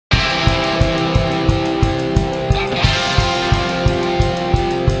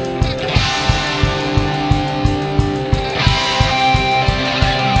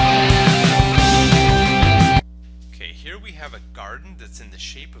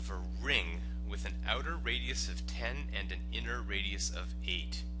of a ring with an outer radius of 10 and an inner radius of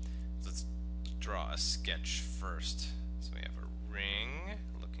 8. So let's draw a sketch first. So we have a ring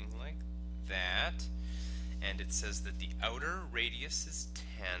looking like that, and it says that the outer radius is 10,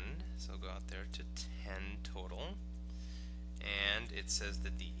 so we'll go out there to 10 total, and it says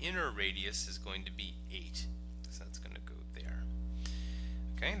that the inner radius is going to be 8, so that's going to go there.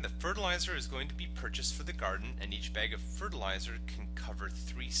 Okay, the fertilizer is going to be purchased for the garden, and each bag of fertilizer can cover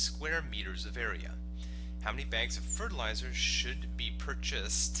 3 square meters of area. How many bags of fertilizer should be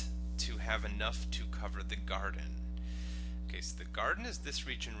purchased to have enough to cover the garden? Okay, so the garden is this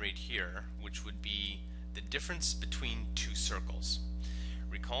region right here, which would be the difference between two circles.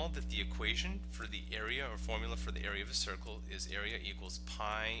 Recall that the equation for the area, or formula for the area of a circle, is area equals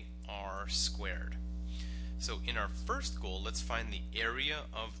pi r squared. So in our first goal, let's find the area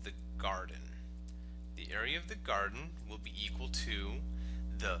of the garden. The area of the garden will be equal to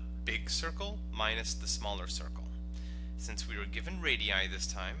the big circle minus the smaller circle. Since we were given radii this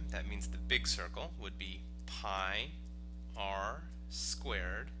time, that means the big circle would be pi r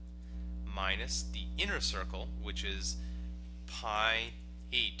squared minus the inner circle, which is pi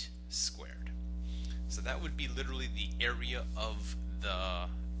 8 squared. So that would be literally the area of the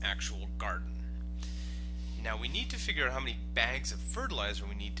actual garden. Now we need to figure out how many bags of fertilizer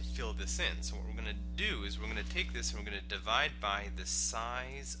we need to fill this in. So what we're going to do is we're going to take this and we're going to divide by the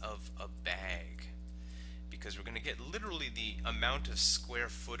size of a bag, because we're going to get literally the amount of square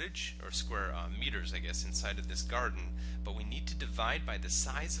footage, or square meters I guess, inside of this garden, but we need to divide by the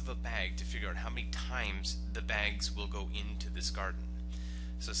size of a bag to figure out how many times the bags will go into this garden.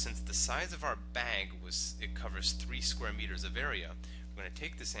 So since the size of our bag it covers 3 square meters of area, we're going to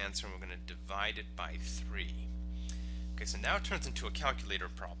take this answer and we're going to divide it by 3. Okay, so now it turns into a calculator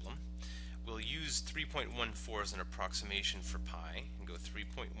problem. We'll use 3.14 as an approximation for pi, and go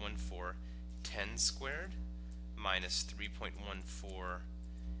 3.14 10 squared minus 3.14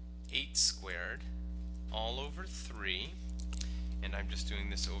 8 squared all over 3, and I'm just doing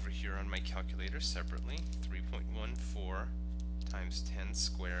this over here on my calculator separately. 3.14 times 10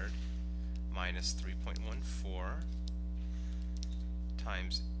 squared minus 3.14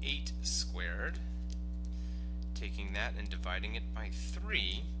 times 8 squared, taking that and dividing it by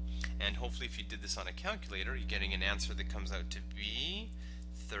 3, and hopefully if you did this on a calculator, you're getting an answer that comes out to be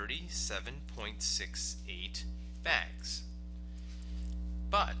 37.68 bags.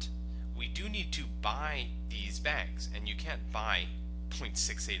 But we do need to buy these bags, and you can't buy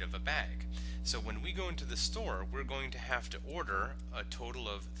 0.68 of a bag. So when we go into the store, we're going to have to order a total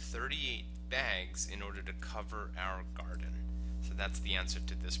of 38 bags in order to cover our garden. So that's the answer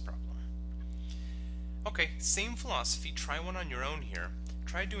to this problem. Okay, same philosophy. Try one on your own here.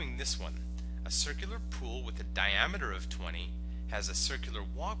 Try doing this one. A circular pool with a diameter of 20 has a circular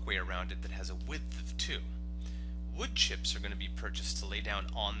walkway around it that has a width of 2. Wood chips are going to be purchased to lay down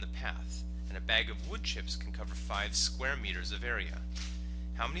on the path, and a bag of wood chips can cover 5 square meters of area.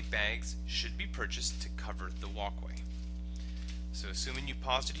 How many bags should be purchased to cover the walkway? So assuming you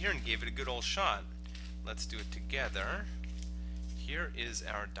paused it here and gave it a good old shot, let's do it together. Here is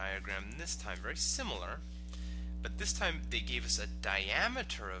our diagram this time, very similar, but this time they gave us a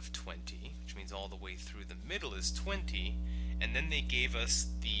diameter of 20, which means all the way through the middle is 20, and then they gave us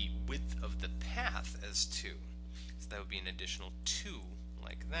the width of the path as 2. So that would be an additional 2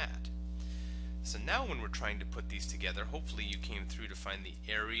 like that. So now when we're trying to put these together, hopefully you came through to find the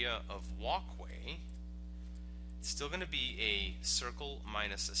area of walkway. It's still going to be a circle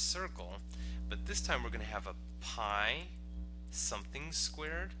minus a circle, but this time we're going to have a pi something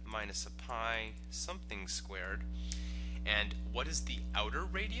squared minus a pi something squared. And what is the outer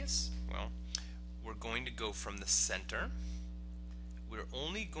radius? Well, we're going to go from the center. We're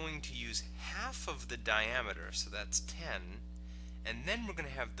only going to use half of the diameter, so that's 10, and then we're going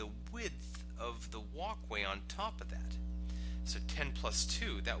to have the width of the walkway on top of that. So 10 plus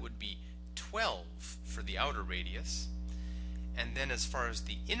 2, that would be 12 for the outer radius. And then as far as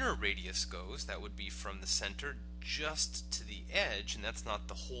the inner radius goes, that would be from the center just to the edge, and that's not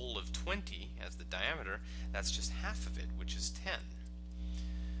the whole of 20 as the diameter, that's just half of it, which is 10.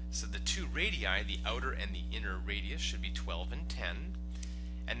 So the two radii, the outer and the inner radius, should be 12 and 10.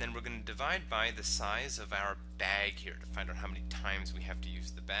 And then we're going to divide by the size of our bag here to find out how many times we have to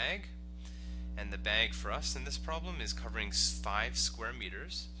use the bag. And the bag for us in this problem is covering 5 square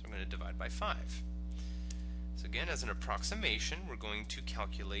meters, so we're going to divide by 5. So again, as an approximation, we're going to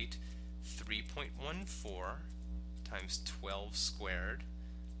calculate 3.14 times 12 squared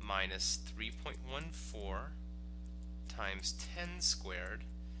minus 3.14 times 10 squared,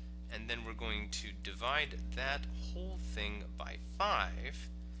 and then we're going to divide that whole thing by 5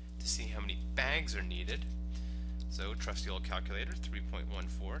 to see how many bags are needed. So trusty old calculator,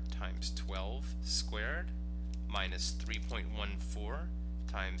 3.14 times 12 squared minus 3.14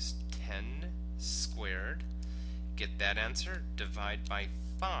 times 10 squared. Get that answer, divide by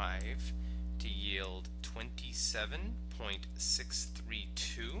 5 to yield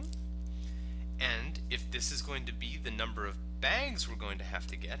 27.632. And if this is going to be the number of bags we're going to have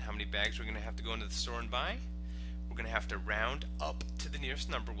to get, how many bags we're going to have to go into the store and buy, we're going to have to round up to the nearest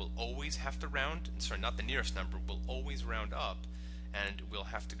number. We'll always have to round, sorry, not the nearest number, we'll always round up, and we'll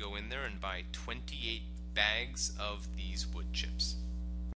have to go in there and buy 28 bags of these wood chips.